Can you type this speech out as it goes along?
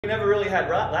He never really had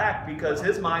lack because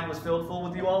his mind was filled full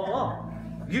with you all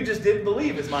along. You just didn't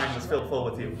believe his mind was filled full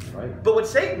with you. Right. But what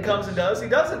Satan comes and does, he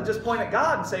doesn't just point at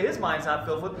God and say his mind's not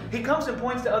filled with. He comes and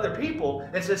points to other people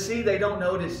and says, see, they don't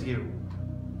notice you.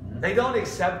 They don't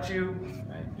accept you.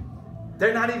 Right.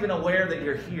 They're not even aware that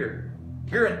you're here.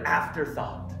 You're an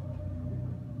afterthought.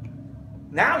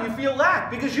 Now you feel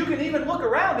lack because you can even look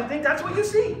around and think that's what you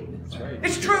see. That's right.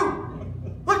 It's true.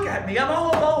 Look at me. I'm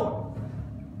all alone.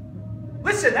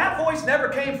 Listen, that voice never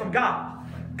came from God.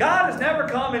 God has never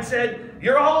come and said,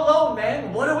 you're all alone,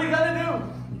 man. What are we going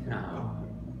to do? No.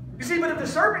 You see, but if the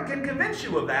serpent can convince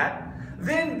you of that,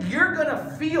 then you're going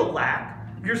to feel lack.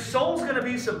 Your soul's going to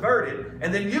be subverted.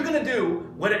 And then you're going to do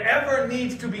whatever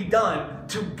needs to be done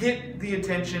to get the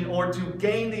attention or to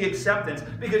gain the acceptance.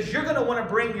 Because you're going to want to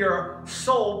bring your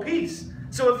soul peace.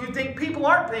 So if you think people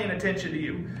aren't paying attention to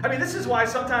you. I mean, this is why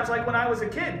sometimes, like when I was a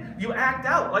kid, you act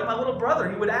out. Like my little brother,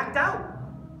 he would act out.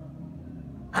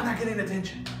 I'm not getting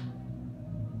attention.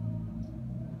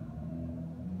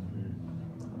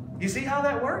 You see how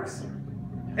that works?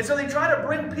 And so they try to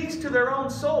bring peace to their own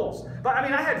souls. But I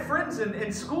mean, I had friends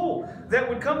in school that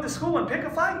would come to school and pick a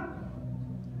fight.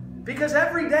 Because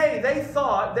every day they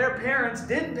thought their parents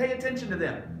didn't pay attention to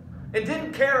them and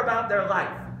didn't care about their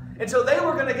life. And so they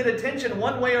were going to get attention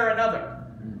one way or another.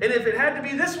 And if it had to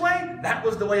be this way, that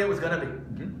was the way it was going to be.